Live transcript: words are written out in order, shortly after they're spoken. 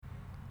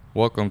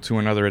Welcome to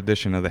another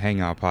edition of the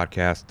Hangout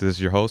Podcast. This is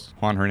your host,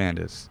 Juan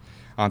Hernandez.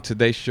 On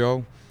today's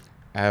show,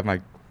 I have my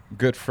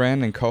good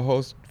friend and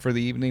co-host for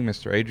the evening,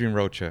 Mr. Adrian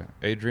Rocha.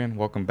 Adrian,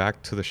 welcome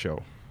back to the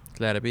show.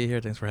 Glad to be here.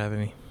 Thanks for having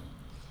me.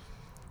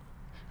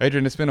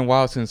 Adrian, it's been a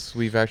while since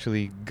we've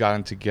actually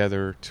gotten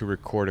together to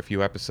record a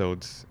few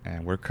episodes,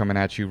 and we're coming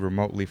at you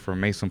remotely from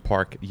Mason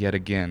Park yet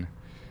again.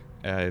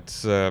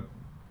 It's a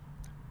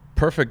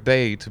perfect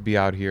day to be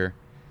out here.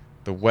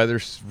 The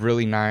weather's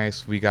really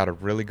nice. We got a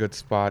really good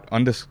spot,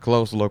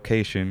 undisclosed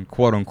location,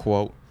 quote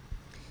unquote.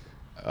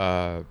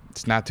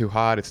 It's not too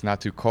hot. It's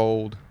not too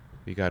cold.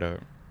 We got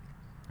a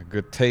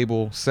good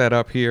table set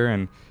up here,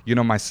 and you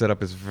know my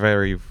setup is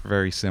very,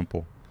 very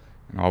simple.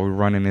 And all we're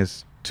running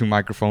is 2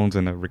 microphones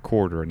and a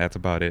recorder, and that's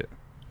about it.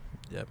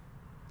 Yep,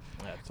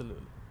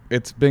 absolutely.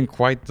 It's been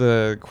quite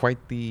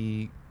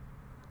the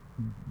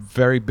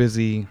very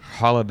busy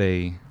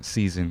holiday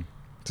season,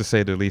 to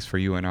say the least, for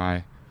you and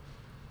I.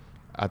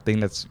 I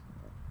think that's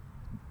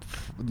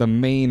the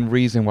main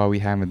reason why we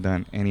haven't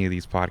done any of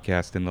these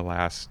podcasts in the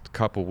last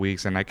couple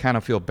weeks. And I kind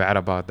of feel bad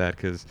about that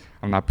because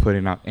I'm not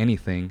putting out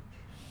anything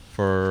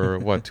for,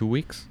 2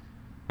 weeks,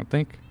 I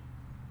think.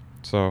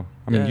 So,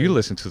 I mean, you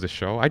listen to the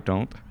show. I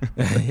don't.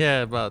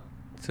 Yeah, about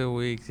 2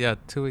 weeks. Yeah,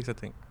 2 weeks, I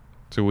think.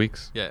 2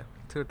 weeks? Yeah,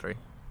 2 or 3.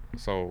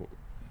 So,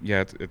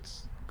 yeah,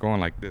 it's going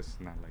like this,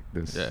 not like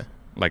this. Yeah.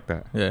 Like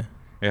that. Yeah.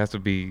 It has to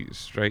be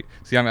straight.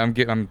 See, I'm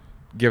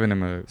giving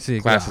him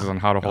classes on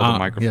how to hold the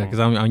microphone. Yeah, because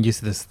I'm used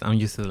to this. I'm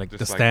used to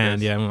the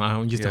stand. Yeah,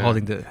 I'm used to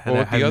holding the. Well,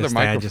 with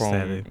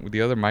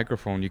the other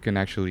microphone, you can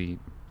actually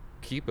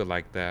keep it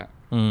like that,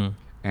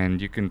 and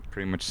you can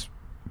pretty much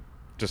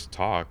just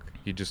talk.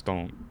 You just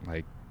don't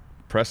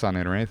press on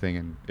it or anything,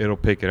 and it'll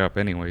pick it up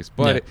anyways.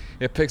 But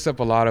it picks up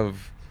a lot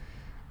of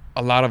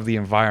the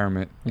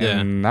environment,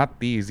 and not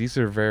these. These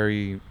are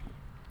very.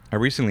 I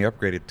recently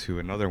upgraded to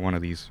another one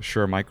of these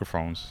Shure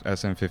microphones,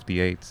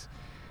 SM58s.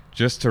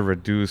 Just to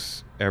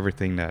reduce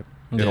everything that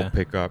it'll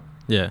pick up.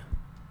 Yeah.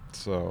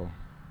 So,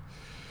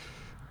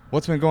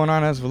 what's been going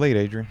on as of late,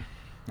 Adrian?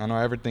 I know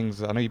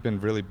you've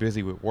been really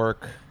busy with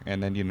work,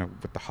 and then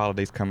with the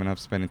holidays coming up,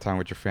 spending time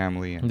with your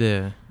family,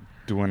 and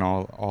doing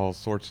all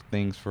sorts of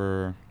things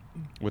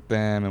with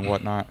them and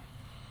whatnot.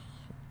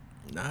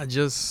 Nah,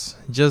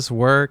 just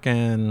work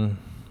and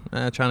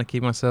trying to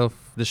keep myself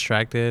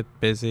distracted,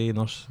 busy,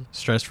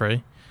 stress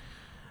free.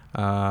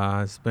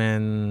 It's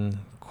been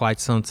quite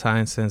some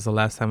time since the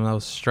last time I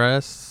was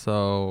stressed,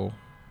 so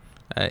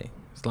hey,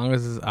 as long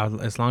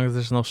as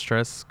there's no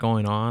stress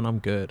going on, I'm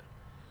good.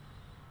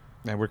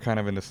 And we're kind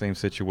of in the same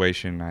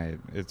situation.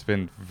 It's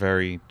been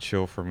very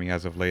chill for me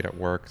as of late at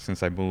work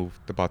since I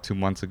moved about 2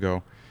 months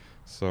ago,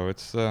 so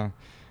it's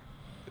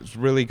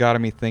really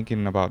gotten me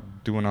thinking about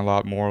doing a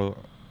lot more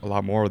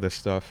of this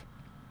stuff,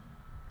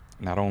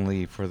 not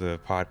only for the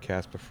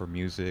podcast but for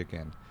music.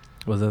 And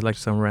was it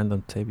some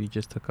random tape you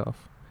just took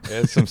off?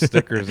 There's some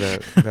stickers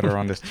that are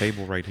on this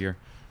table right here.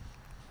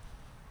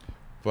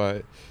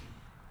 But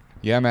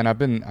yeah, man, I've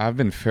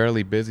been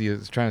fairly busy.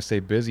 Trying to stay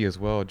busy as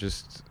well.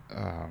 Just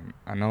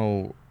I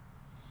know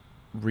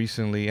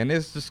recently, and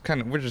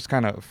we're just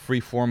kind of free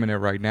forming it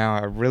right now.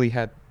 I really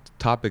had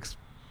topics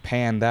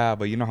panned out,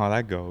 but you know how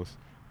that goes.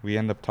 We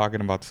end up talking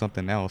about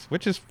something else,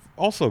 which is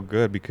also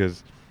good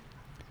because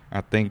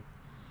I think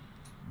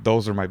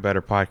those are my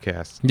better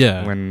podcasts.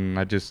 Yeah. When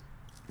I just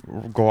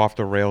go off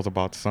the rails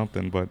about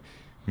something, but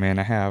man,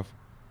 I have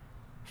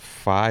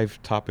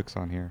 5 topics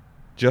on here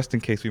just in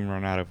case we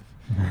run out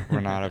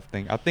of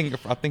things. I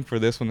think for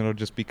this one it'll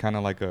just be kind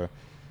of like a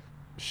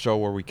show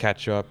where we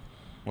catch up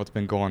what's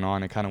been going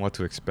on and kind of what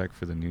to expect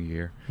for the new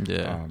year.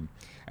 Yeah.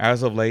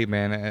 As of late,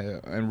 man,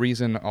 and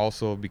reason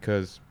also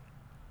because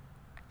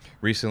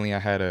recently I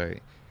had a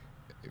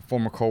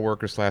former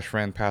coworker /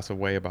 friend pass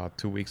away about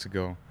 2 weeks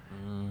ago,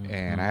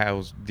 and I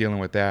was dealing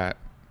with that,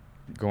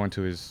 going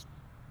to his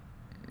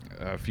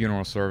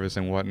funeral service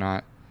and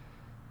whatnot.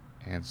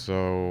 And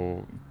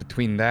so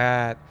between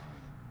that,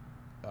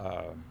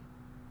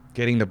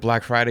 getting the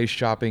Black Friday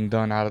shopping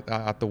done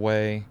out the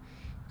way,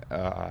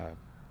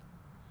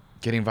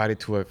 getting invited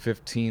to a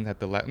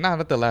 15th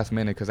not at the last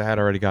minute because I had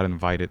already got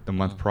invited the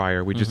month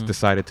prior. We just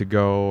decided to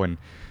go, and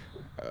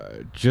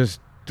just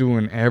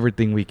doing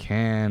everything we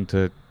can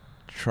to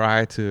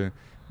try to,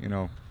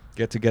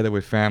 get together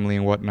with family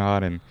and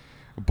whatnot, and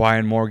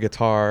buying more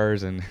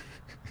guitars and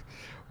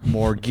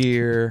more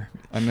gear,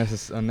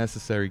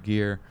 unnecessary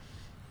gear.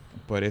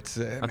 But it's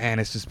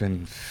it's just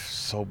been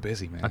so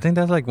busy, man. I think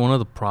that's one of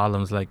the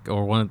problems,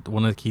 or one of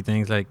the key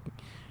things.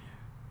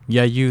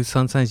 You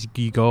sometimes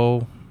you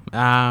go,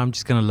 I'm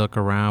just gonna look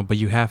around, but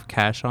you have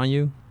cash on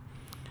you,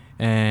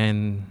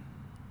 and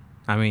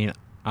I mean,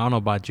 I don't know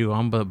about you,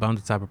 I'm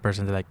the type of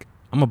person that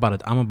I'm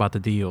about the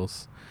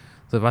deals.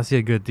 So if I see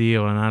a good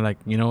deal and I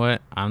you know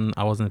what,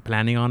 I wasn't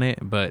planning on it,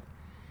 but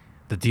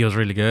the deal's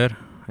really good.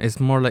 It's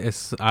more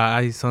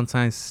I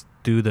sometimes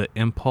do the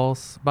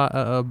impulse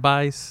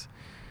buys.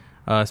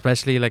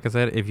 Especially like I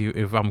said,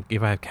 if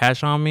I have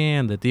cash on me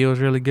and the deal is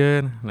really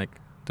good,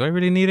 do I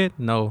really need it?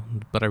 No,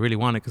 but I really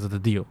want it because of the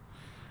deal.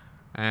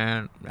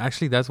 And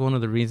actually, that's one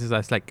of the reasons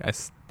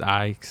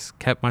I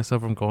kept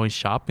myself from going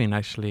shopping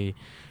actually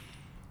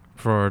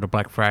for the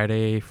Black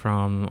Friday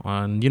from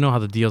on. You know how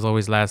the deals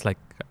always last like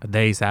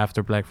days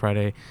after Black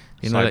Friday.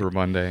 You know, Cyber like,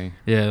 Monday.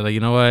 yeah, like, you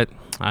know what?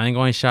 I ain't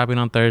going shopping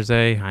on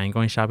Thursday. I ain't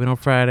going shopping on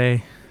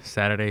Friday,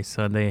 Saturday,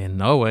 Sunday, and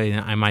no way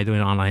am I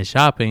doing online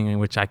shopping, in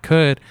which I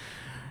could.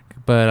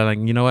 But like,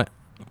 you know what?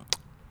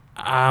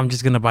 I'm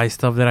just gonna buy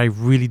stuff that I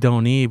really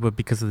don't need, but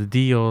because of the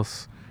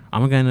deals,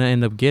 I'm gonna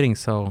end up getting.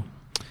 So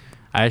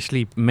I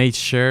actually made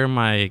sure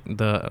my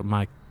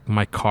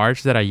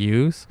cards that I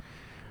use,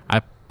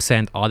 I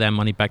sent all that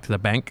money back to the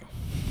bank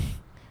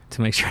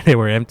to make sure they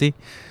were empty.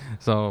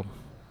 So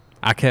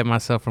I kept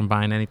myself from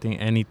buying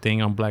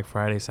anything on Black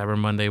Friday, Cyber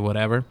Monday,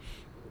 whatever.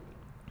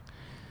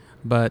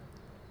 But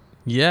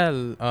yeah,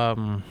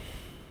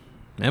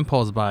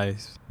 impulse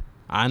buys.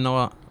 I know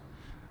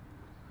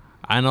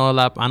a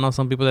lot. I know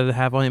some people that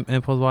have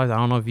impulse buys. I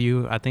don't know if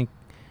you. I think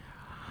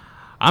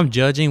I'm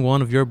judging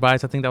one of your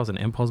buys. I think that was an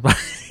impulse buy.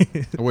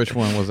 Which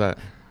one was that?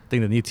 I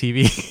think the new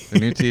TV. The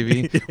new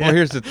TV. Yeah. Well,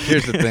 here's the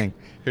thing.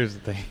 Here's the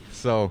thing.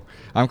 So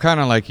I'm kind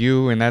of like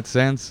you in that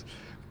sense,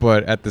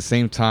 but at the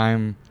same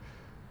time,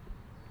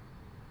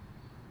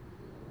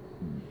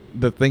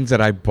 the things that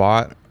I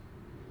bought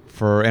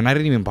and I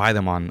didn't even buy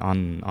them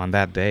on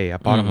that day. I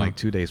bought them like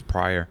 2 days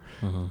prior.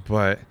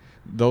 But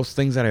those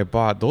things that I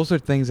bought, those are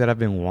things that I've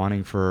been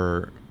wanting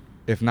for,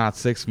 if not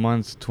 6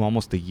 months to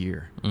almost a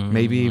year,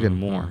 maybe even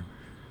more.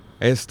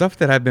 It's stuff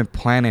that I've been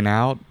planning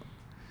out.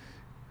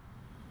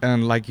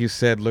 And like you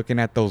said, looking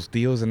at those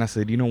deals, and I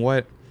said, you know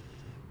what?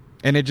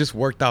 And it just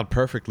worked out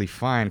perfectly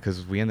fine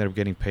because we ended up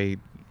getting paid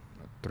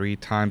 3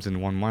 times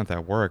in 1 month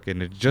at work.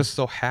 And it just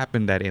so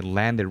happened that it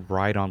landed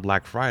right on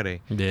Black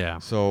Friday. Yeah.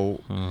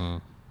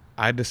 So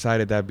I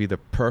decided that'd be the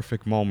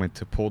perfect moment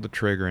to pull the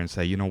trigger and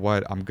say, you know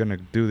what, I'm going to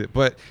do it.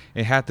 But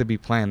it had to be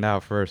planned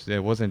out first.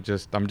 It wasn't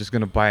just, I'm just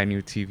going to buy a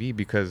new TV,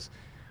 because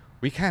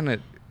we kind of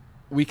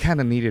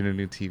needed a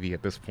new TV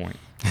at this point.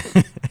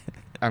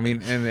 I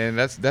mean, and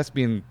that's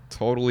being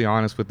totally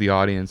honest with the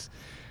audience.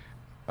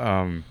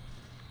 My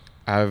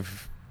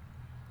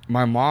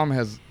mom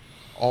has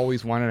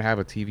always wanted to have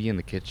a TV in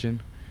the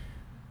kitchen.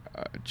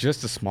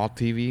 Just a small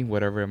TV,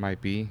 whatever it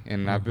might be.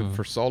 And I've been,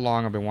 for so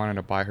long, I've been wanting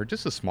to buy her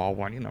just a small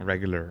one,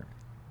 regular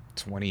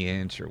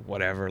 20-inch or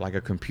whatever, like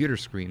a computer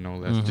screen, no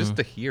less, just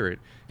to hear it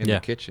in the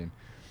kitchen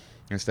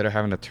instead of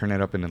having to turn it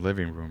up in the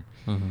living room.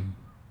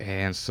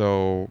 And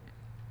so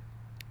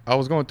I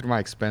was going through my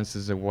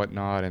expenses and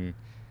whatnot, and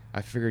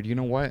I figured, you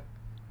know what?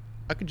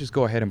 I could just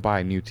go ahead and buy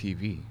a new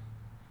TV.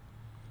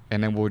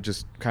 And then we'll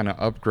just kind of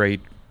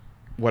upgrade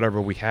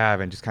whatever we have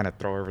and just kind of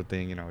throw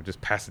everything,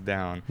 just pass it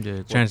down.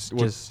 Yeah,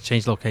 just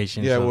change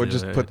locations. Yeah, we'll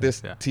just put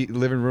this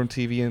living room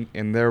TV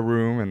in their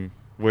room, and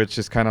which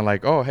is kind of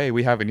like, oh, hey,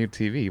 we have a new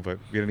TV, but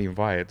we didn't even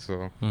buy it.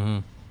 So,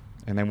 and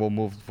then we'll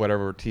move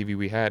whatever TV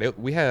we had.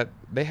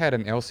 They had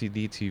an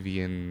LCD TV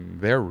in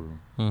their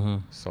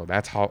room, so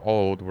that's how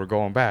old we're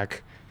going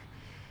back.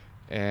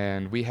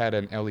 And we had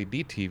an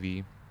LED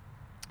TV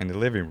in the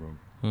living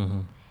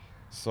room.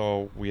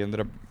 So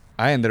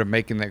I ended up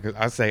making that. Cause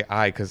I say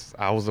because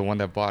I was the one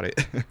that bought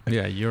it.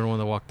 Yeah, you're the one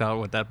that walked out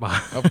with that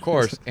box. Of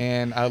course.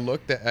 And I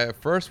looked at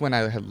first when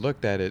I had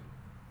looked at it,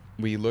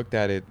 we looked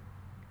at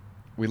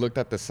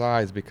the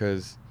size,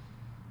 because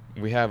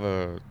we have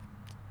our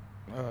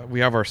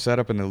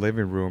setup in the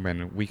living room,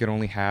 and we can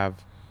only have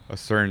a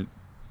certain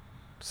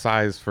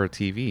size for a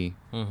TV.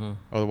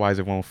 Otherwise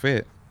it won't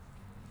fit.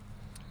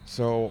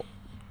 So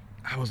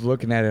I was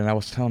looking at it, and I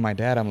was telling my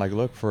dad, I'm like,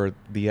 look, for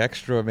the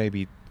extra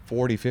maybe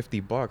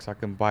 $40-$50, I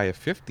can buy a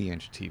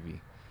 50-inch TV.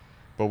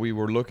 But we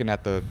were looking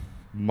at the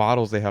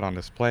models they had on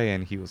display,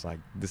 and he was like,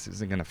 this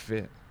isn't going to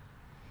fit.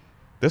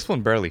 This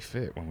one barely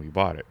fit when we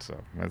bought it, so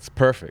that's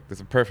perfect.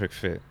 It's a perfect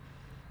fit.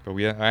 But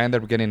I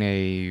ended up getting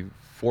a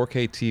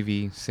 4K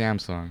TV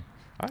Samsung.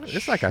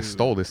 It's like I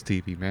stole this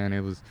TV, man.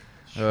 It was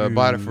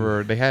bought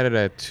it they had it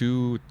at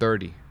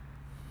 $230,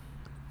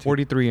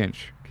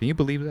 43-inch. Can you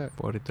believe that?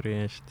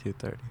 43-inch,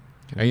 230.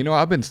 And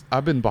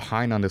I've been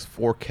behind on this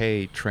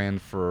 4K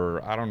trend for,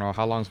 I don't know,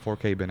 how long's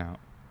 4K been out?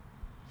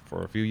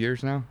 For a few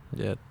years now?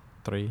 Yeah,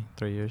 3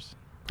 years.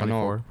 Probably I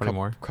know probably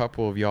more.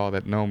 Couple of y'all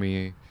that know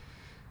me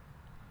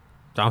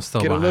I'm still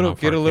get behind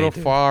a little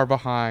far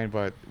behind,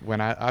 but when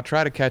I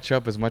try to catch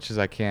up as much as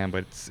I can,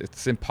 but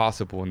it's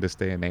impossible in this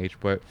day and age.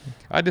 But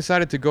I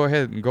decided to go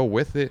ahead and go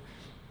with it.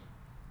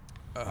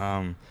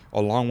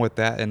 Along with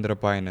that, ended up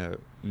buying a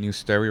new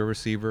stereo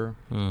receiver,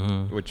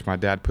 which my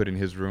dad put in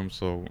his room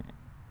so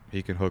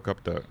he can hook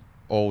up the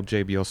old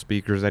JBL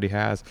speakers that he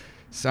has.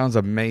 Sounds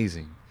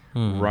amazing.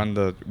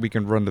 We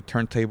can run the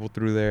turntable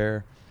through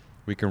there.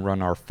 We can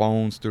run our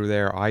phones through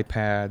there,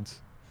 iPads.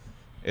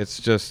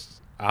 It's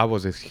just, I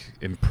was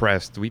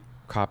impressed. We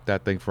copped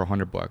that thing for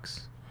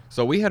 $100.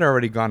 So we had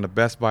already gone to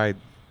Best Buy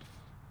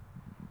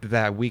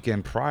that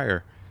weekend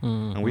prior,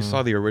 and we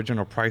saw the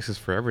original prices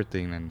for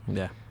everything.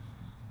 And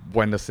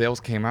when the sales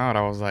came out,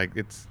 I was like,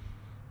 it's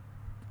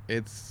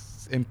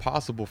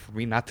impossible for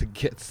me not to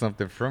get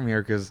something from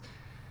here, because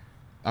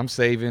I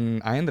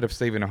ended up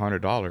saving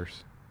 $100.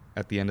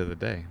 at the end of the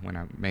day when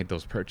I made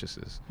those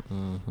purchases.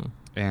 Mm-hmm.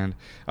 And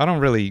I don't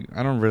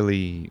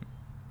really,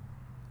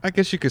 I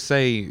guess you could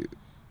say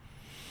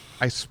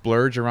I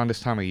splurge around this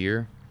time of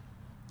year,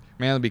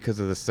 mainly because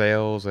of the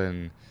sales.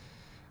 And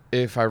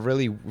if we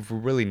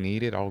really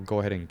need it, I'll go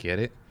ahead and get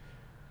it.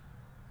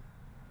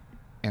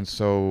 And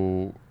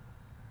so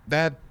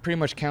that pretty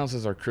much counts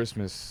as our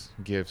Christmas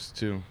gifts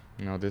too.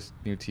 You know, this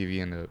new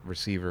TV and the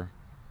receiver.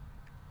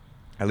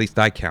 At least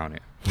I count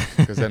it.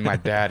 Because then my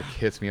dad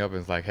hits me up and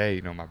is like, hey,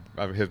 you know,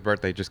 his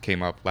birthday just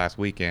came up last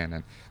weekend.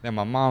 And then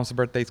my mom's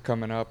birthday's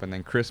coming up. And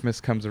then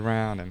Christmas comes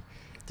around. And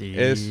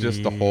it's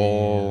just the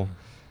whole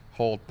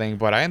thing.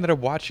 But I ended up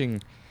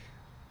watching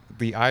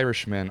The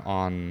Irishman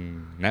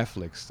on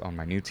Netflix on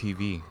my new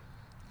TV.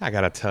 I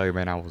got to tell you,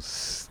 man, I was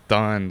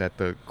stunned at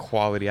the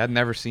quality. I'd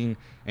never seen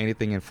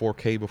anything in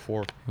 4K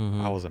before.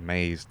 Mm-hmm. I was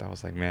amazed. I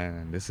was like,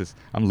 man,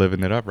 I'm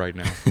living it up right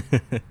now.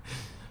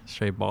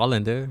 Straight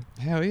balling, dude.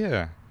 Hell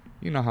yeah.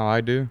 You know how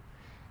I do.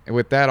 And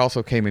with that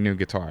also came a new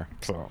guitar.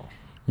 So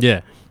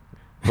yeah.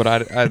 But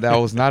I that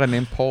was not an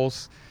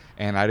impulse,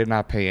 and I did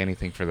not pay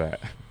anything for that.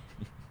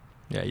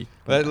 Yeah.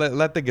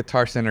 Let the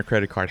Guitar Center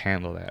credit card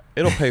handle that.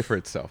 It'll pay for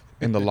itself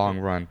in the long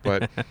run.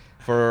 But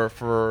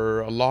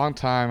for a long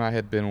time, I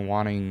had been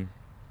wanting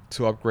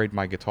to upgrade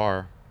my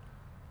guitar.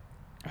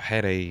 I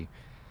had a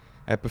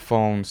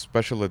Epiphone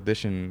Special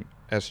Edition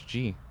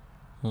SG.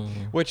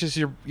 Mm-hmm. Which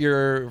is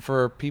your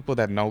for people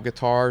that know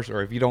guitars,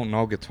 or if you don't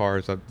know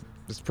guitars,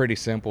 it's pretty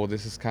simple.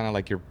 This is kind of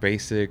like your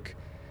basic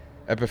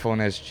Epiphone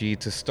SG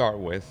to start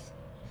with.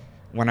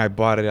 When I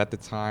bought it at the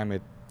time,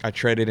 I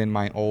traded in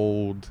my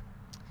old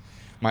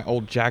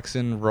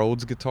Jackson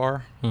Rhodes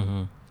guitar,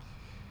 mm-hmm.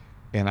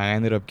 and I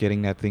ended up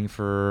getting that thing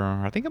for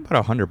I think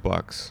about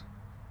 $100.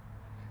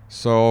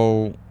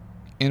 So,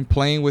 in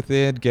playing with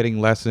it,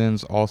 getting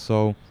lessons,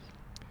 also,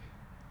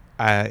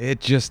 it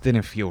just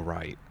didn't feel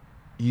right.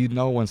 You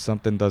know when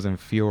something doesn't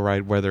feel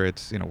right, whether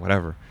it's, you know,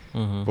 whatever.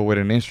 Mm-hmm. But with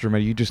an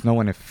instrument, you just know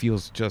when it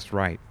feels just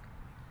right.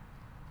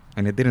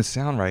 And it didn't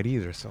sound right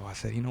either. So I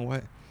said, you know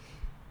what?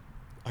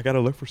 I got to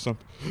look for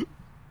something.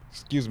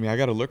 Excuse me. I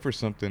got to look for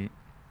something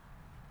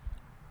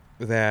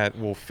that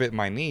will fit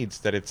my needs,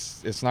 that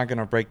it's not going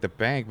to break the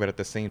bank, but at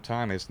the same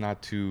time, it's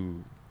not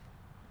too,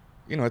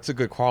 you know, it's a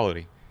good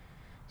quality.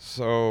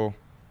 So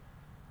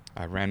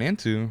I ran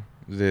into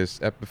this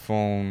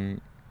Epiphone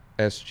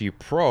SG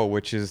Pro,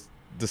 which is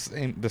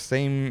the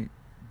same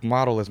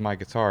model as my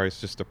guitar. It's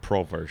just a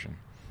Pro version.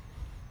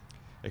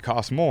 It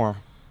costs more.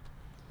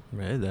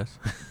 Yeah, it does.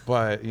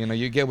 But you know,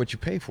 you get what you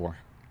pay for.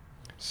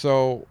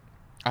 So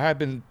I've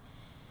been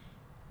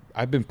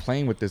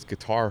playing with this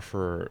guitar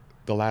for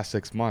the last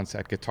 6 months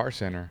at Guitar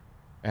Center,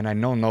 and I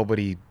know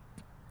nobody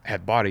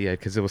had bought it yet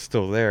because it was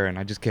still there, and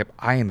I just kept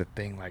eyeing the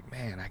thing like,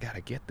 man, I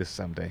gotta get this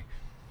someday.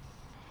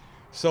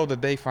 So the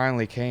day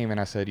finally came, and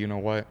I said, you know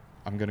what,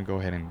 I'm gonna go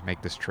ahead and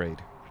make this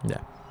trade. Yeah.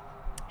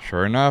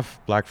 Sure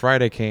enough, Black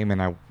Friday came,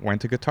 and I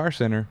went to Guitar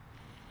Center.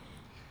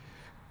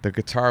 The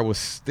guitar was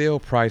still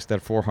priced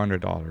at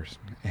 $400,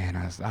 and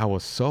I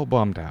was so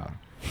bummed out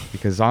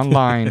because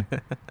online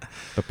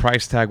the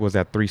price tag was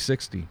at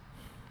 $360.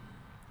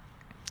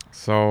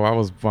 So I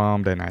was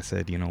bummed, and I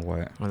said, you know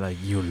what? I'm like,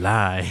 you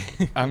lie.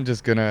 I'm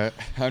just gonna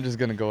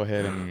go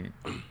ahead and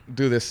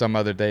do this some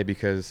other day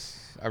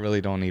because I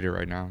really don't need it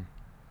right now.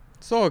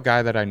 So a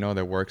guy that I know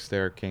that works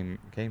there came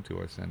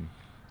to us and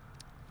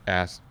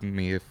asked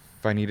me if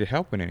I needed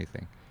help with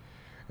anything.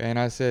 And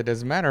I said,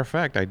 as a matter of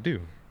fact, I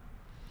do.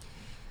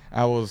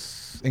 I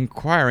was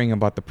inquiring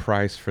about the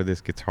price for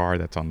this guitar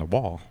that's on the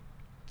wall.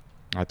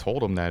 I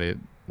told him that it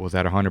was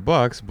at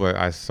 $100, but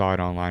I saw it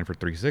online for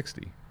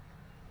 $360.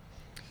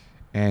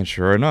 And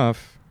sure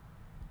enough,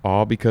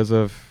 all because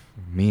of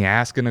me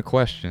asking a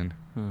question,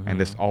 mm-hmm. and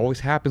this always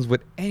happens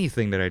with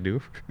anything that I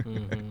do,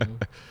 mm-hmm.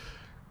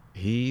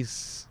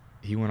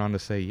 He went on to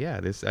say, yeah,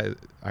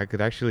 I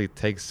could actually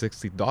take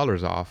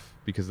 $60 off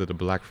because of the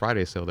Black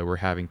Friday sale that we're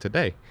having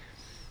today.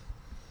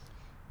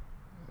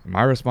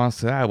 My response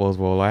to that was,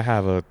 well, I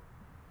have a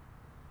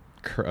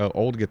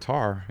old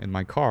guitar in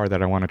my car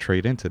that I want to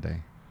trade in today.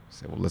 I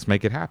said, well, let's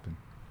make it happen.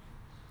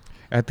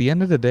 At the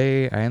end of the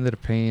day, I ended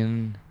up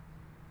paying,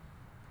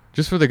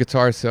 just for the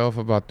guitar itself,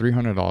 about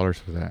 $300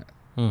 for that.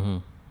 Mm-hmm.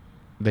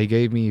 They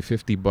gave me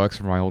 $50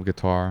 for my old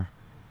guitar,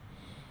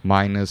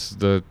 minus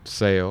the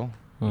sale,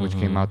 mm-hmm. which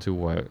came out to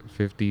what,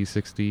 50,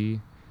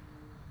 60,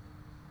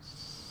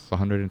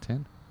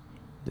 110?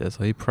 Yeah,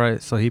 so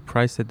he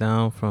priced it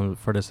down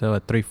for the sale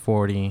at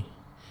 $340,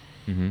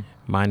 mm-hmm.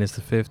 minus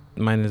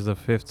the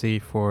 50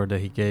 for that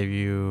he gave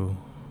you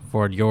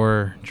for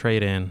your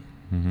trade in.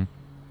 Mm-hmm.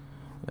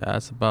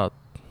 That's about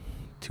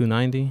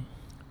 $290.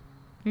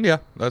 Yeah,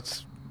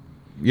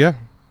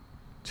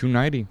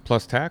 $290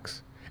 plus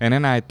tax, and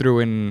then I threw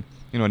in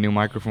a new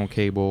microphone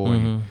cable,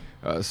 mm-hmm.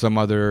 and some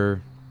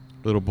other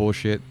little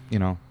bullshit. You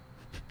know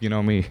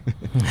me.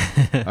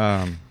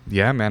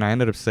 Yeah, man, I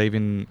ended up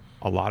saving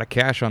a lot of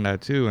cash on that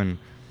too, and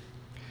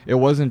it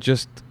wasn't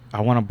just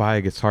I want to buy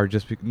a guitar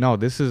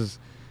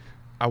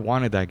I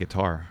wanted that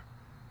guitar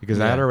because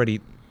I had already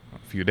a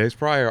few days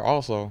prior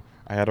also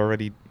I had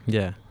already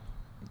Yeah.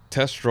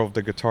 test drove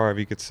the guitar, if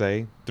you could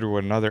say, through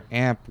another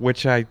amp,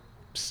 which I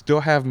still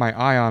have my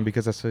eye on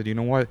because I said, you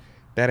know what,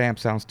 that amp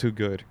sounds too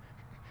good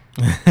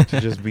to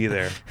just be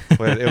there.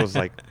 But it was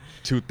like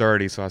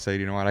 2:30, so I said,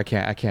 you know what, I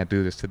can't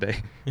do this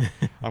today.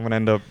 I'm gonna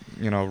end up,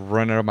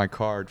 running up my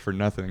card for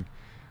nothing.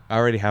 I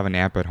already have an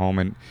amp at home,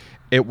 and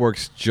it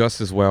works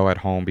just as well at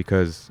home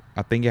because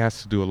I think it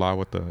has to do a lot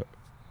with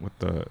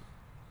the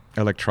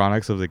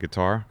electronics of the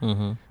guitar.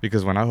 Mm-hmm.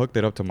 Because when I hooked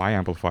it up to my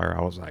amplifier,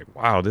 I was like,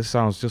 wow, this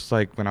sounds just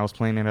like when I was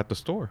playing it at the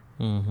store.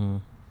 Mm-hmm.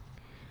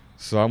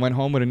 So I went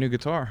home with a new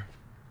guitar,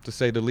 to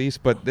say the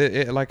least. But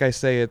like I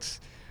say,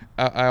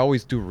 I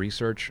always do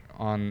research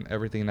on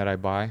everything that I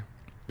buy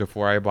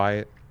before I buy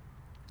it.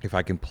 If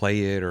I can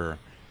play it or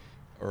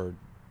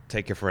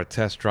take it for a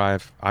test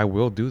drive, I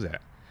will do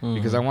that.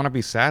 Because I want to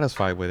be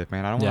satisfied with it,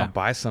 man. I don't want to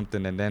buy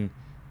something and then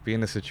be in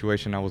the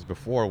situation I was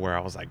before where I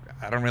was like,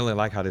 I don't really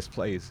like how this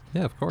plays.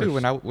 Yeah, of course. Dude,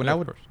 when I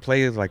would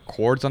play like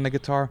chords on the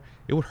guitar,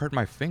 it would hurt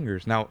my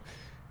fingers. Now,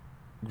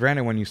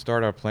 granted, when you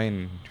start out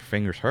playing, your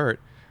fingers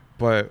hurt.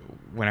 But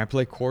when I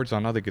play chords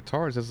on other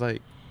guitars, it's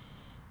like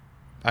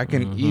I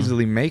can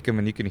easily make them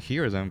and you can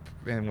hear them.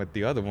 And with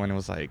the other one, it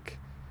was like,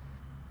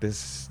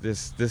 this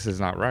is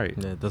not right.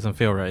 Yeah, it doesn't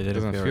feel right. It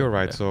doesn't feel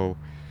right. Yeah. So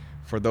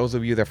for those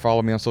of you that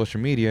follow me on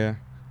social media,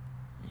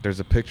 there's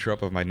a picture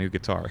up of my new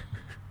guitar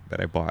that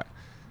I bought.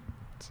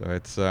 So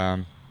it's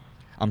I'm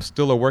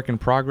still a work in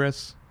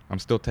progress. I'm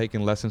still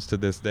taking lessons to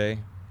this day.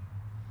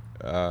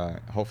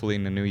 Hopefully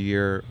in the new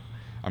year,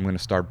 I'm going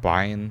to start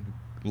buying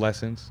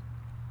lessons.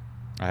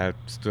 I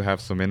still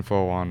have some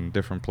info on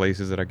different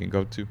places that I can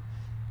go to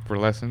for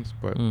lessons.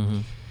 But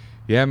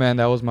yeah, man,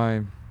 that was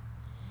my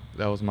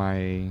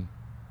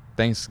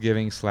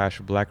Thanksgiving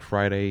 / Black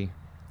Friday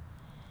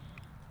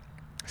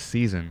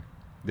season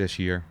this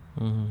year.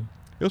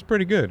 It was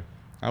pretty good.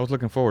 I was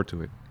looking forward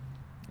to it.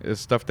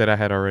 It's stuff that I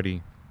had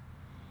already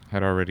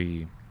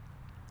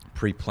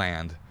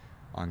pre-planned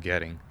on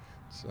getting.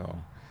 So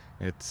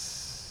and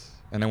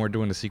then we're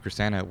doing the Secret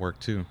Santa at work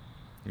too. You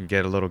can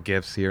get a little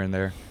gifts here and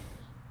there.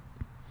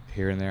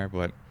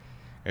 But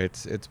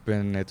it's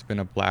been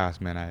a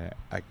blast, man.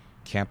 I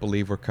can't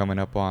believe we're coming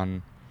up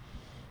on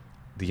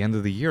the end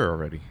of the year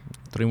already.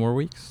 3 more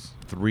weeks.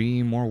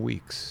 3 more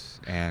weeks,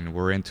 and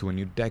we're into a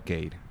new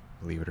decade,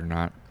 believe it or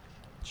not.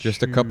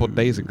 Just a couple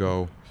days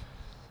ago,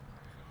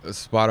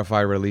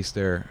 Spotify released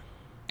their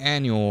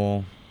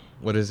annual,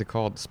 what is it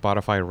called?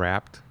 Spotify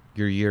Wrapped.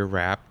 Your year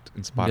wrapped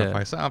in Spotify.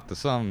 Yeah.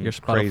 Some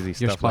crazy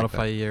stuff like that.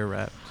 Your Spotify year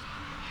wrapped.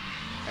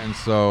 And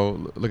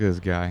so, look at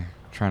this guy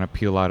trying to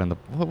peel out in the...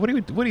 What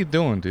are you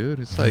doing, dude?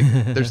 It's like,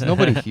 there's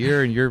nobody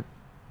here, and you're...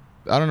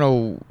 I don't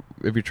know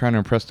if you're trying to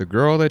impress the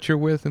girl that you're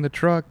with in the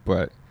truck,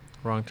 but...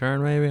 Wrong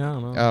turn, maybe?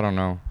 I don't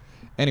know.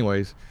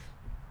 Anyways,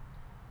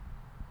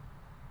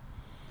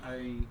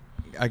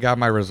 I got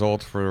my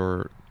results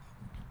for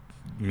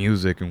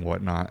music and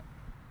whatnot,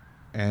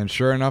 and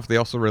sure enough, they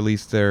also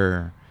released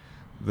their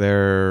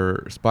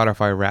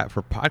Spotify Wrap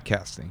for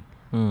podcasting,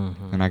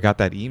 and I got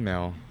that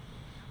email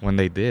when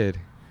they did.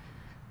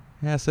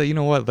 Yeah, I said, you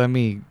know what? Let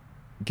me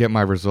get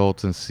my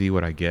results and see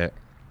what I get.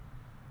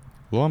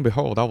 Lo and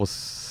behold, I was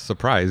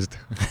surprised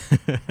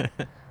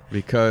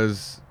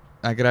because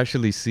I could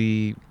actually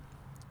see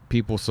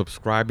people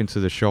subscribing to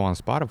the show on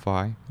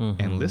Spotify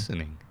and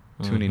listening.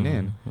 Tuning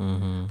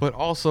in, but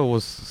also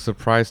was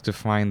surprised to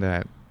find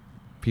that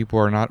people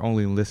are not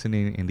only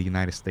listening in the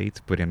United States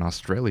but in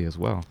Australia as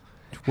well.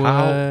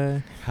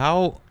 What?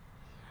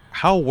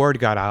 How word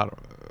got out,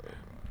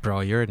 bro?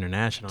 You're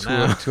international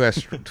now.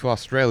 to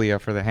Australia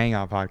for the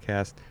Hangout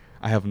Podcast,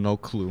 I have no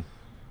clue.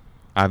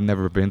 I've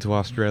never been to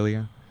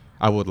Australia.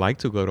 I would like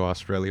to go to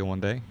Australia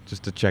one day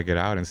just to check it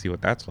out and see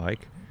what that's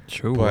like.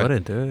 True,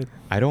 wouldn't, dude?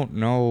 I don't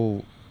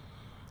know.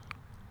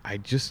 I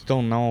just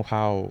don't know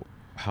how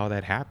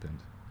that happened.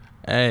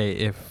 Hey,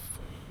 if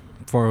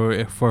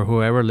for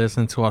whoever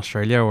listens to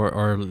Australia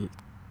or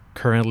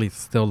currently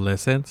still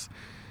listens,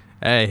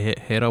 hey,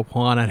 hit up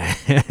Juan at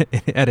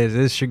his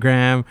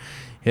Instagram.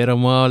 Hit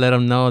him up, let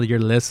him know that you're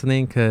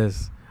listening.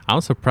 Cause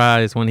I'm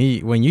surprised when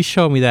you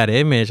showed me that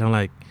image. I'm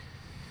like,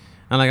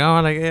 hey,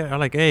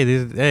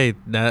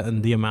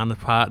 the amount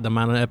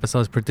of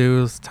episodes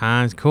produced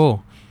times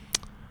cool.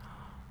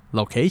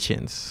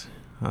 Locations,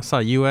 I saw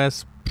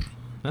U.S.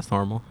 That's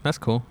normal. That's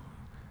cool.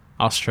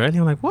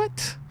 Australia, I'm like,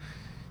 what?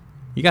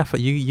 You got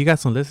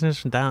some listeners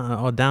from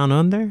down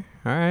under?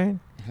 All right.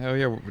 Hell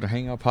yeah, the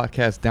Hangout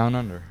Podcast Down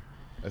Under.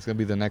 That's gonna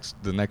be the next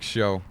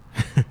show.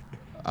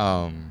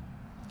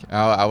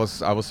 I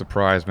was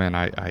surprised, man.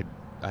 I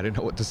didn't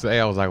know what to say.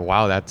 I was like,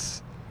 wow,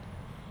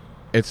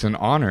 it's an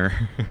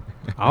honor.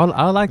 I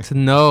would like to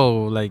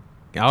know, like,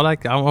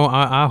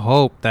 I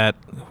hope that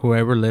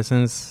whoever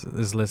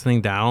is listening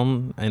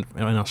down in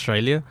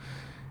Australia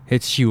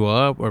hits you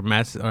up or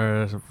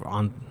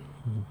on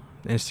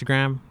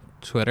Instagram,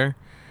 Twitter,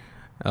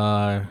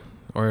 or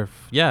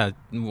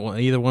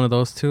either one of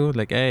those two.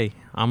 Like, hey,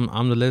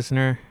 I'm the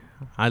listener.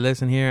 I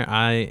listen here.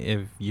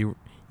 If you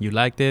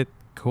liked it,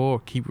 cool.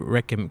 Keep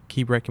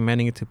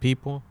recommending it to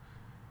people.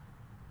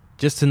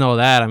 Just to know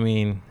that, I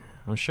mean,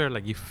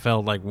 like you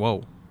felt like,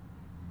 whoa,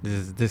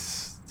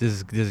 this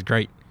is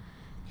great.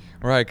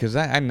 Right, because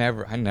I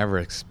never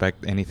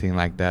expect anything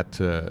like that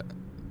to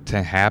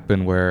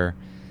happen where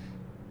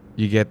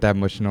you get that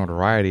much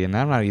notoriety. And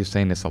I'm not even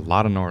saying it's a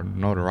lot of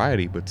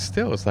notoriety, but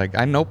still, it's like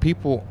I know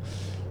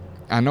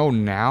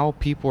now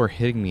people are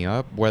hitting me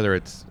up, whether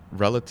it's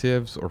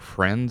relatives or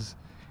friends,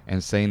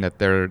 and saying that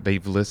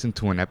they've listened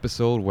to an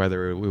episode,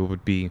 whether it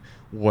would be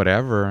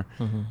whatever,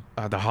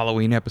 the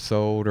Halloween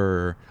episode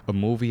or a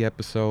movie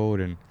episode,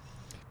 and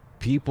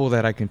people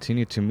that I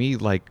continue to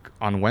meet. Like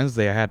on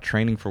Wednesday, I had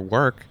training for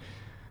work.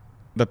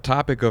 The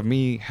topic of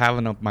me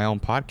having my own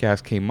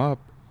podcast came up,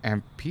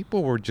 and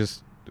people were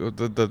just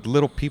the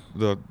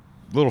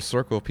little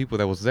circle of people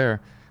that was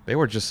there. They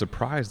were just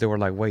surprised. They were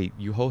like, "Wait,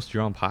 you host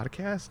your own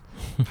podcast?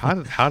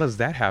 How does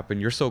that happen?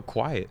 You're so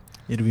quiet."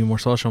 You to be more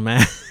social,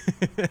 man.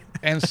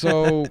 And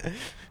so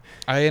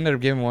I ended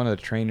up giving one of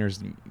the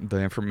trainers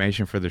the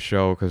information for the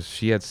show because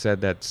she had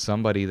said that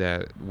somebody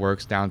that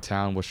works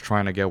downtown was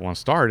trying to get one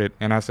started.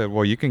 And I said,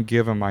 well, you can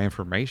give him my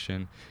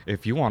information.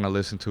 If you want to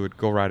listen to it,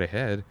 go right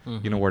ahead.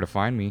 You know where to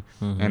find me.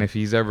 And if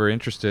he's ever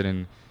interested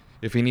in,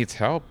 if he needs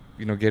help,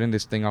 getting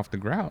this thing off the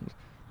ground,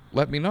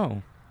 let me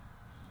know.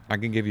 I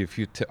can give you a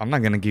few tips. I'm not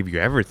going to give you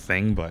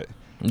everything, but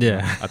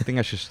yeah, I think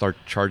I should start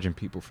charging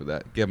people for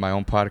that. Get my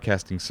own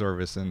podcasting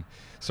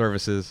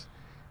services.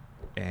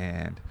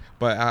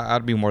 But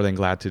I'd be more than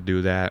glad to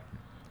do that.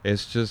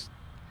 It's just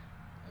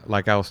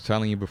like I was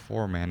telling you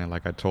before, man, and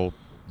like I've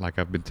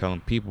been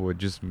telling people, it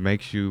just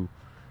makes you.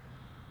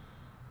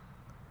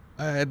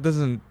 It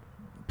doesn't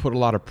put a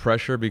lot of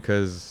pressure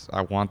because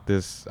I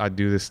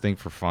do this thing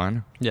for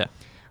fun. Yeah.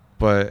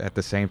 But at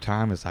the same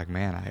time, it's like,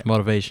 man,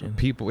 motivation.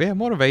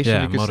 Motivation.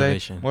 Yeah, you could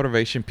motivation. say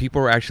motivation. People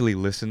are actually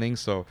listening,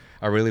 so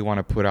I really want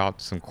to put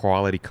out some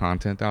quality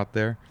content out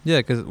there. Yeah,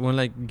 because when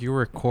like you're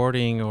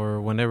recording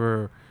or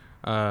whenever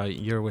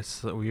you're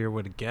with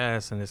a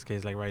guest, in this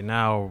case, like right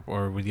now,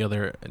 or with the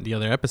other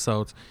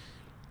episodes,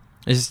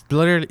 it's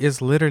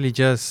literally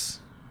just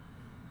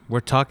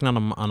we're talking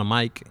on a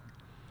mic.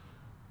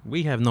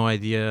 We have no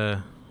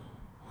idea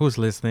who's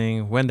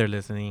listening, when they're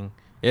listening,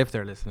 if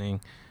they're listening.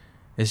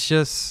 It's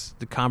just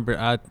the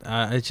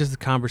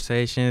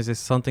conversations. It's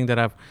something that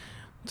I've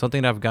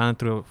gone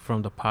through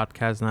from the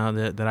podcast now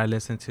that I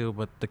listen to,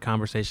 but the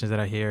conversations that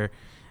I hear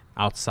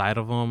outside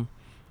of them,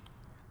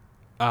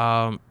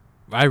 I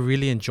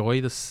really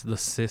enjoy the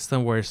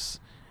system where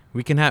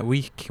we can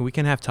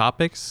have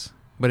topics,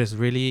 but it's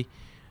really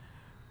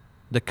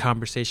the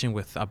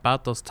conversation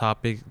about those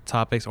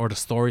topics or the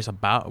stories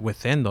about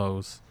within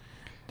those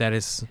that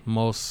is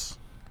most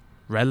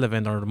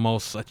relevant or the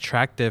most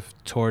attractive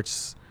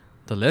towards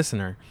the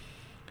listener,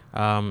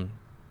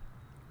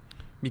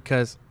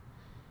 because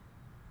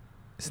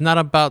it's not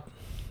about.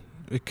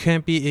 It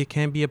can't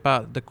be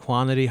about the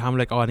quantity. How I'm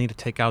like, I need to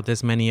take out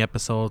this many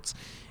episodes,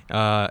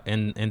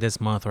 in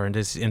this month or in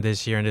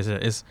this year, and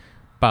it's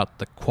about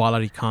the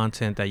quality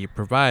content that you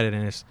provided,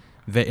 and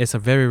it's a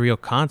very real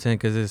content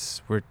because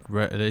it's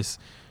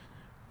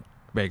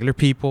regular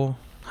people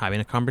having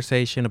a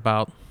conversation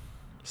about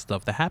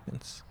stuff that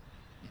happens.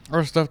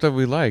 Or stuff that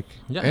we like.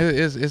 Yeah.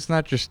 It's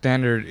not your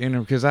standard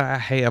interview, because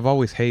I've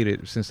always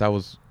hated, since I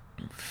was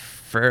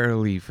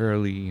fairly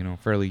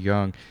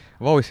young,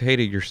 I've always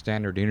hated your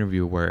standard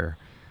interview where,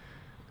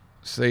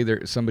 say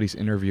somebody's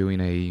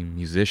interviewing a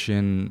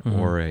musician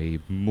or a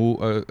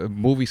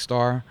movie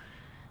star,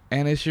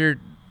 and it's your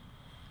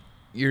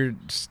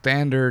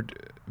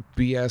standard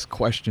BS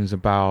questions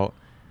about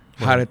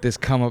how did this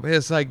come up.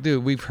 It's like,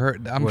 dude,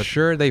 I'm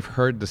sure they've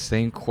heard the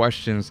same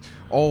questions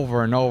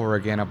over and over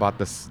again about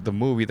the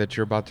movie that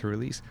you're about to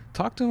release.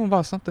 Talk to them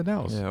about something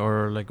else. Yeah,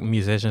 or like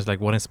musicians, like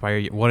what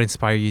inspired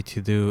you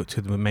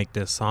to make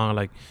this song?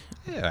 Like,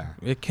 yeah,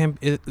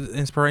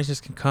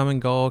 inspirations can come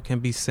and go. It can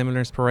be similar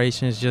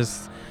inspirations,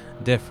 just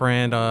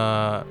different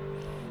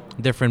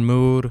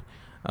mood.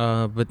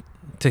 But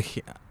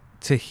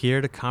to hear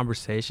the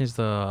conversations,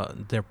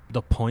 the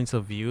points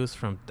of views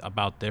from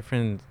about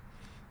different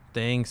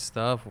things,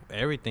 stuff,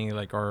 everything,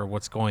 like, or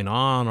what's going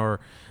on,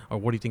 or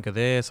what do you think of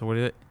this,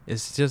 or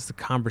it's just the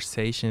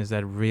conversations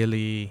that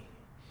really,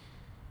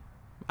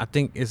 I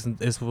think, is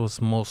what's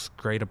most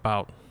great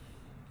about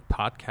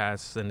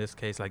podcasts. In this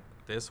case, like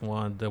this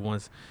one,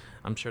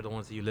 I'm sure the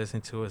ones that you listen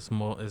to is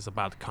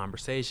about the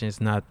conversations,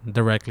 not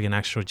directly an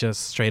actual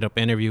just straight up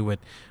interview with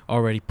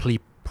already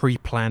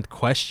pre-planned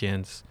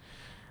questions.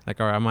 Like,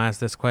 all right, I'm gonna ask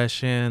this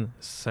question,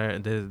 sir,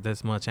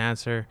 this much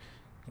answer,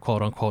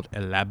 quote unquote,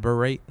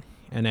 elaborate,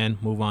 and then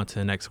move on to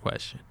the next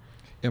question.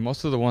 Yeah,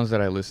 most of the ones that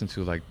I listen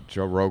to, like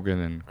Joe Rogan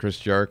and Chris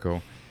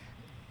Jericho,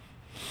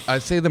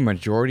 I'd say the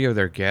majority of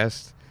their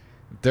guests,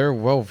 they're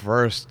well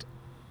versed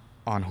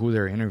on who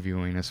they're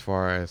interviewing, as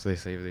far as they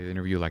say they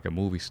interview like a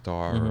movie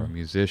star or a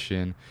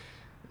musician.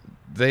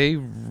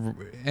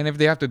 And if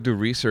they have to do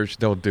research,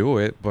 they'll do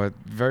it, but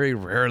very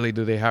rarely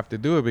do they have to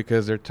do it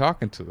because they're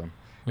talking to them.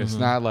 It's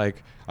not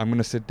like I'm going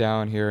to sit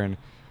down here and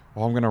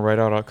I'm going to write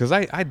out, because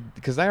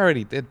I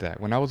already did that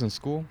when I was in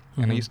school,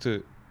 and I used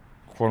to,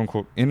 quote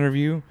unquote,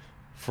 interview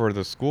for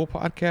the school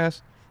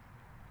podcast.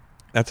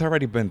 That's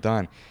already been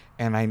done.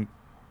 And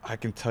I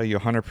can tell you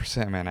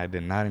 100%, man, I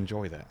did not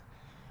enjoy that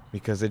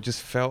because it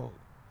just felt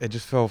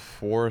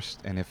forced,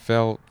 and it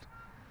felt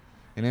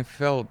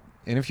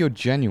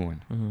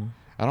genuine. Mm-hmm.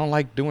 I don't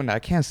like doing that. I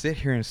can't sit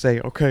here and say,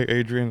 okay,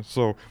 Adrian,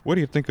 so what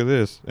do you think of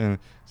this? And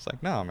it's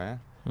like, no, man.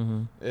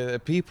 Mm-hmm.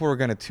 People are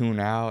going to tune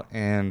out.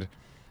 And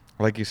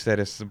like you said,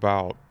 it's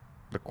about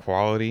the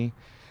quality.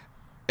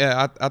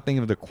 Yeah, I think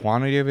of the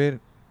quantity of it.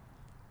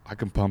 I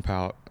can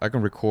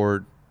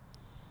record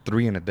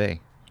 3 in a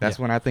day. That's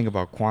when I think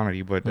about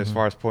quantity. But as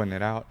far as putting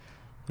it out,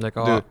 Like,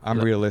 dude, I'm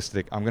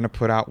realistic. I'm going to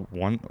put out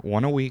one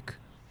a week.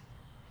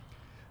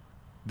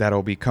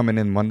 That'll be coming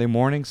in Monday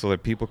morning so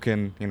that people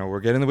can, we're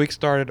getting the week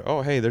started.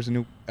 Oh, hey, there's a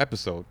new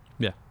episode.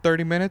 Yeah.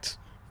 30 minutes?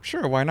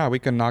 Sure, why not? We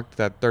can knock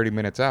that 30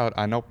 minutes out.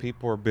 I know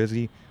people are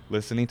busy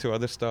listening to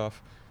other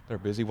stuff. They're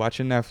busy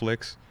watching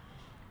Netflix.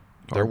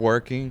 They're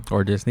working.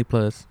 Or Disney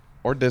Plus.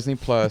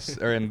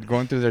 And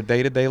going through their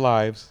day-to-day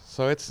lives.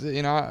 So it's,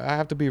 I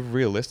have to be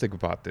realistic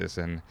about this.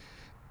 And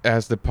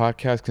as the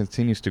podcast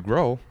continues to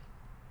grow,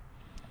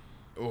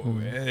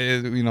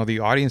 the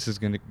audience is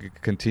going to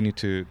continue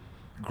to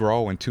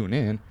grow and tune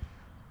in.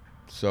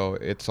 So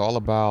it's all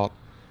about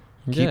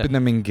keeping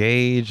them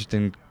engaged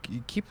and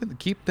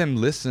keep them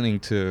listening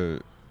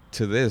to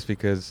this,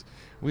 because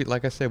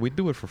like I said, we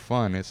do it for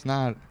fun.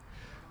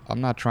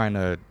 I'm not trying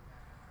to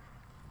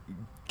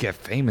get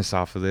famous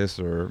off of this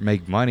or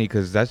make money,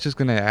 because that's just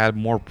going to add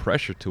more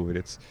pressure to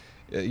it.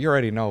 You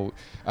already know.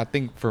 I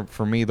think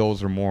for me,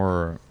 those are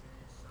more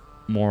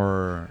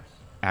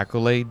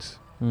accolades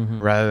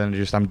rather than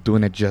just I'm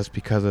doing it just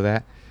because of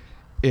that.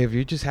 If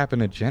you just happen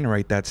to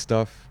generate that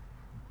stuff,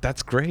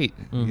 that's great.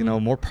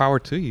 More power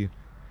to you.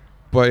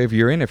 But if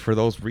you're in it for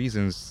those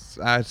reasons,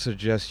 I'd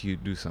suggest you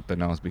do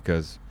something else,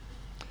 because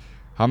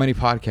how many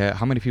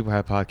people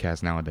have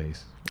podcasts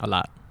nowadays? A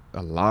lot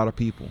of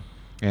people.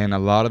 And a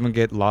lot of them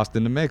get lost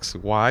in the mix.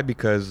 Why?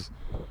 Because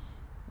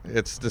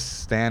it's the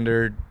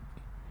standard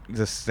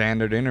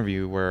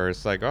interview where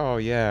it's like, oh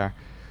yeah,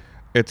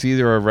 it's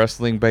either a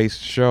wrestling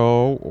based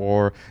show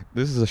or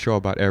this is a show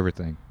about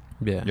everything.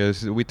 Yeah.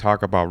 Yes, we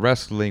talk about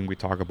wrestling, we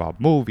talk about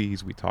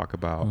movies, we talk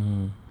about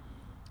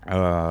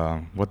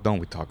what don't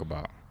we talk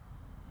about?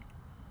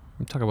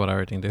 We talk about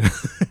everything, dude.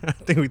 I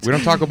think we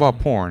don't talk about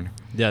porn.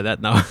 Yeah,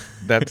 that no.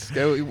 That's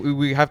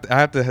we have to. I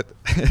have to.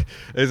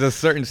 There's a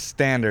certain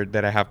standard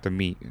that I have to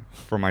meet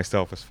for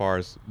myself as far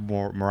as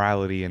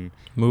morality and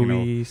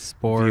movies,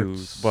 sports,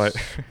 views. But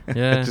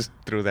I just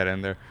threw that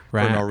in there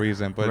for no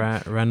reason.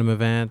 But random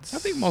events. I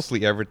think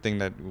mostly everything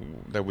that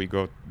we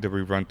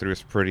run through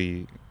is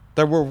pretty.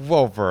 That we're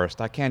well versed.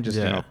 I can't just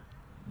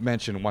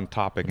mention one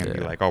topic and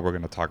be like, oh, we're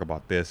gonna talk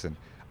about this, and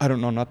I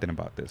don't know nothing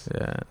about this.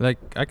 Yeah, like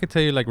I could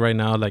tell you, like right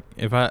now, like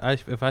if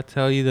I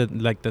tell you that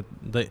like the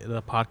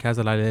podcast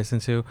that I listen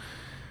to,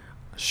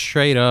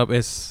 straight up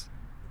is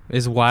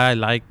why I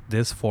like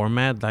this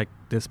format, like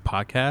this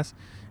podcast,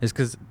 is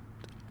because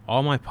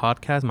all my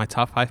podcasts, my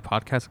top 5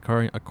 podcasts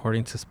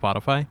according to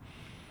Spotify,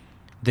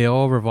 they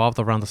all revolved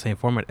around the same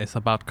format. It's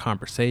about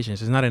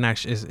conversations. It's not an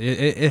actual.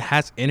 It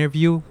has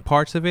interview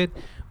parts of it,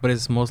 but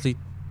it's mostly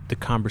the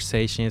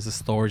conversations, the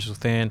stories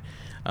within.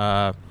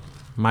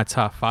 My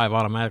top 5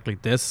 automatically.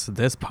 This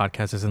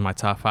podcast is in my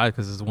top 5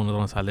 because it's one of the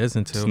ones I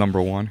listen to. It's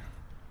number 1.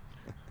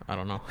 I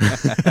don't know.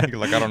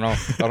 Like I don't know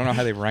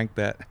how they rank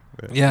that.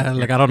 Yeah,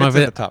 like I don't know if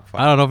it's the top 5.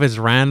 I don't know if it's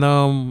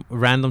random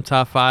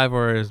top 5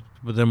 or is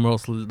the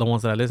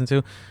ones that I listen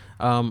to.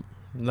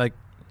 Like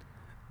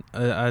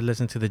I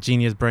listen to the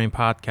Genius Brain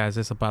podcast.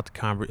 It's about the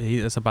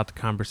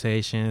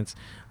conversations.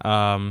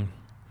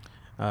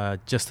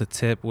 Just a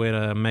tip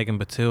with Megan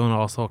Batoon,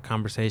 also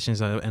conversations,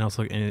 and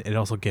it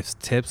also gives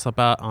tips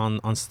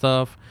on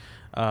stuff.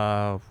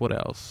 What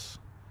else?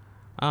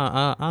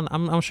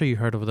 I'm sure you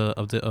heard of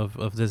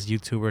this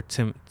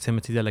YouTuber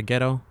Timothy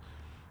DeLaGhetto.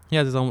 He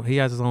has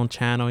his own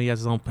channel. He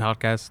has his own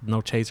podcast,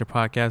 No Chaser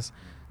podcast.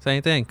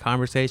 Same thing,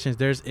 conversations.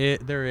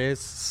 There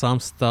is some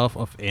stuff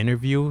of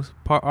interviews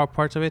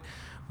parts of it,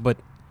 but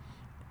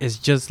it's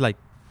just like.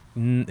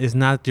 It's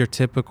not your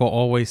typical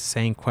always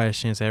same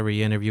questions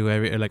every interview,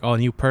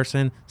 new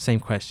person,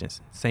 same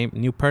questions, same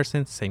new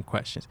person, same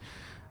questions.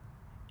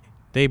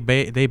 They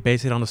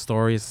base it on the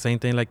stories. Same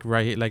thing like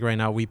right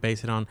now we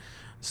base it on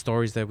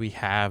stories that we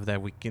have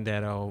that we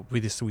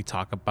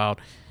talk about.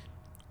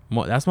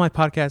 That's my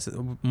podcast.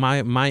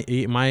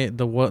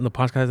 The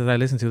podcast that I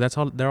listen to. That's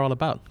all they're all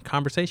about,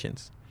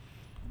 conversations.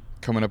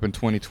 Coming up in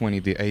 2020,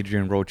 the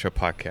Adrian Rocha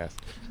podcast.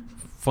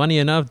 Funny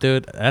enough,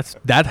 dude,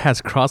 that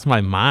has crossed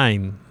my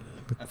mind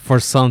for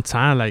some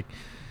time. Like,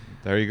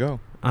 there you go.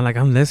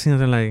 I'm listening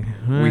to like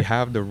we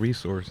have the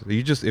resources.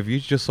 If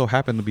you just so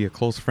happen to be a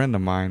close friend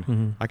of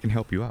mine, I can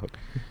help you out.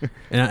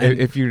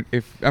 If you're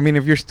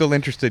still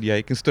interested,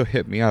 you can still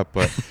hit me up.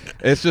 But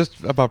it's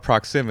just about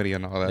proximity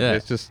and all that. Yeah.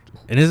 It just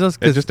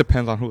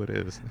depends on who it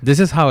is.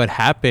 This is how it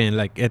happened.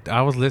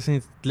 I was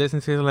listening to it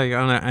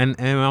and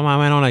my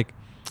mind on like,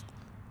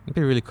 it'd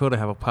be really cool to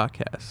have a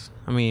podcast.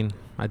 I mean,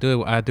 I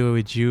do it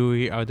with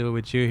you. I'll do it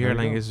with you here.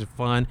 Like, it's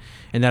fun.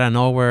 And then I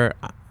know where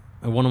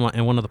one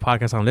of the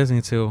podcasts I'm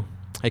listening to,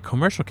 a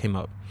commercial came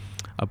up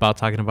about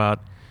talking about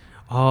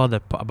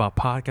about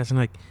podcasting.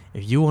 Like,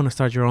 if you want to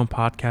start your own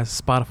podcast,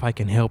 Spotify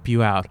can help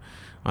you out.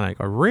 I'm like,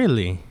 oh,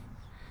 really?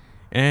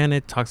 And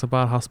it talks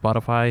about how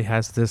Spotify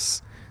has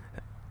this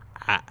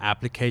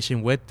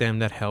application with them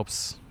that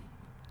helps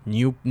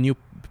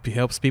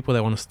helps people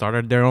that want to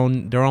start their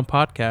own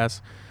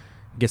podcast,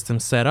 gets them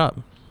set up.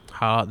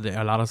 A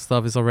lot of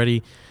stuff is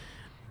already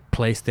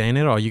placed in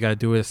it. All you gotta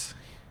do is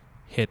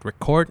hit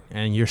record,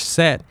 and you're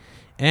set.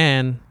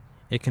 And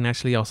it can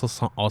actually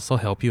also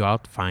help you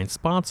out find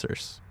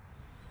sponsors.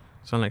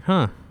 So I'm like,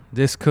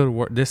 this could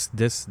work. This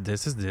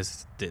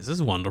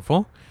is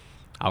wonderful.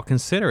 I'll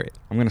consider it.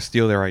 I'm gonna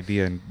steal their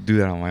idea and do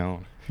that on my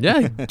own.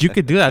 Yeah, you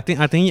could do that.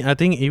 I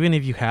think even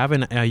if you have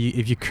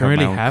if you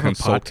currently have a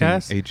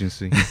podcast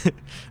agency,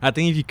 I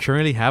think if you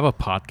currently have a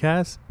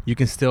podcast, you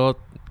can still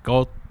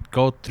go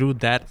through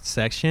that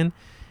section,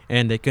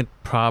 and they could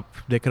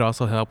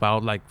also help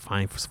out, like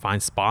find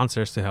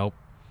sponsors to help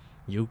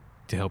you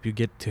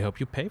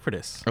pay for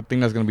this. I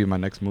think that's gonna be my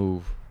next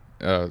move.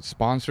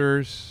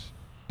 Sponsors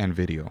and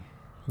video.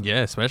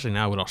 Yeah, especially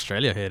now with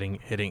Australia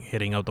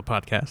hitting up the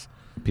podcast.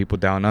 People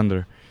down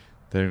under,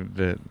 they're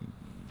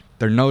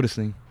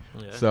noticing.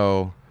 Yeah.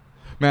 So,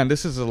 man,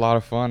 this is a lot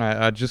of fun.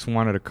 I just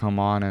wanted to come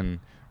on and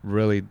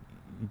really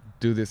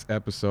do this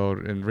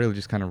episode and really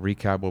just kind of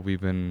recap what we've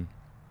been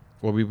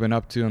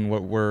up to and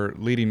what we're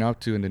leading up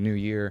to in the new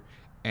year,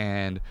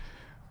 and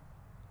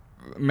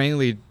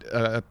mainly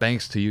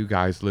thanks to you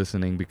guys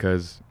listening,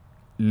 because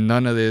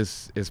none of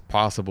this is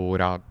possible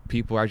without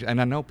people.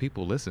 And I know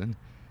people listen.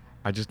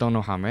 I just don't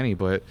know how many,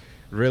 but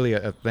really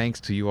a thanks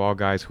to you all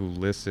guys who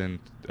listen.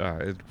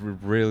 It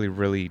really,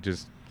 really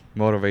just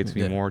motivates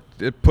me more.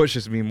 It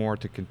pushes me more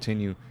to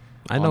continue.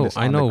 I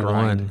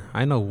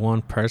know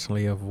one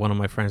personally of one of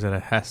my friends that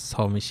has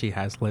told me she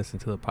has listened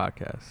to the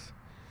podcast.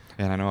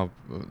 And I know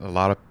a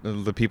lot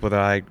of the people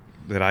that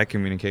I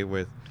communicate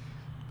with,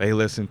 they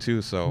listen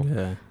too. So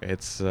yeah.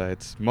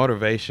 It's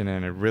motivation,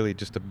 and it really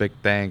just a big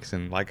thanks.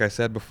 And like I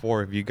said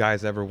before, if you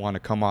guys ever want to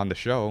come on the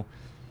show,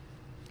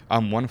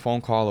 I'm one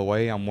phone call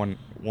away. I'm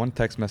one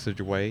text message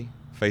away.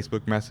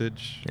 Facebook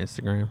message,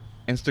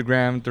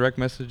 Instagram direct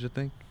message, I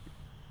think.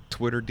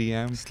 Twitter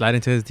DMs. Slide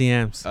into his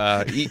DMs.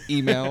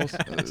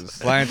 Emails.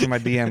 Slide into my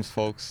DMs,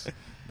 folks.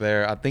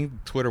 There, I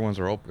think Twitter ones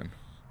are open.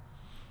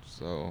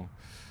 So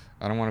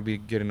I don't want to be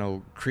getting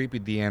no creepy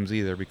DMs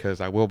either,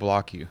 because I will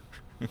block you.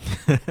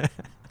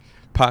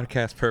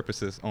 Podcast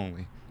purposes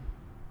only,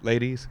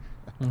 ladies.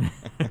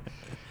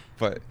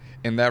 But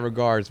in that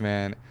regards,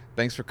 man,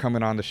 thanks for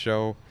coming on the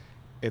show.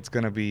 It's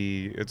gonna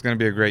be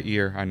a great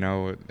year, I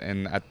know,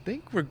 and I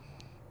think we're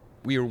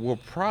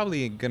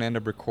probably gonna end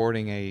up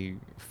recording a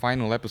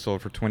final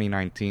episode for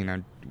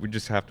 2019. We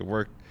just have to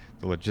work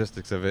the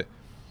logistics of it.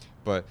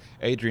 But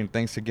Adrian,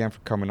 thanks again for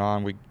coming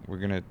on. We're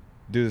gonna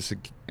do this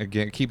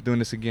again. Keep doing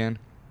this again.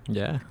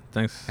 Yeah,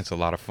 thanks. It's a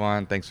lot of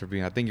fun. Thanks for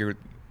being. I think you're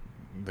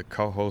the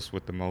co-host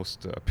with the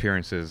most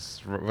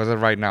appearances. Was it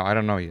right now? I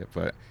don't know yet,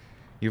 but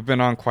you've been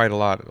on quite a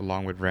lot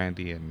along with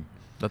Randy and.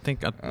 I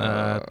think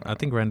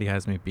Randy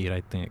has me beat.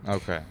 I think.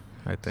 Okay.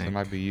 I think so it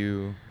might be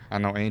you. I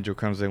know Angel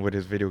comes in with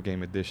his video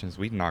game editions.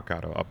 We knock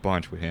out a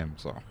bunch with him.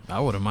 So I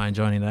wouldn't mind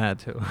joining that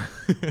too.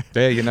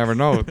 Yeah, you never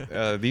know.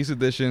 These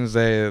editions,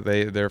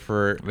 they're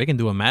for. We can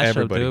do a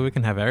mashup, dude. We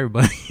can have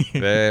everybody.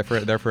 they're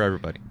for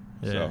everybody.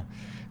 Yeah. So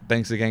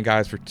thanks again,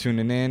 guys, for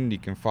tuning in. You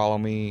can follow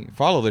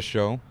the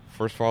show.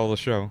 First, follow the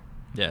show.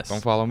 Yes.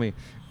 Don't follow me.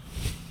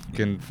 You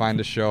can find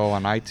the show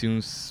on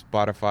iTunes,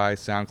 Spotify,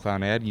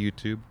 SoundCloud, and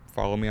YouTube.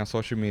 Follow me on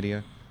social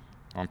media,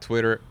 on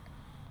Twitter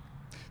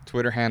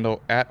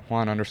handle at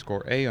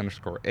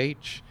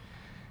Juan_A_H,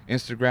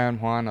 Instagram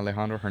Juan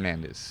Alejandro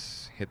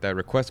Hernandez. Hit that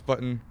request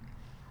button.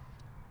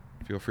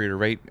 Feel free to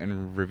rate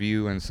and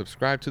review and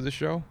subscribe to the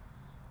show.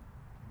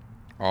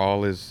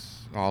 All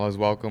is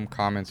welcome.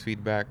 Comments,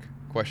 feedback,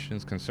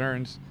 questions,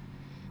 concerns.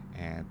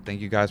 And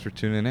thank you guys for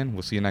tuning in.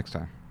 We'll see you next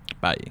time.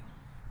 Bye.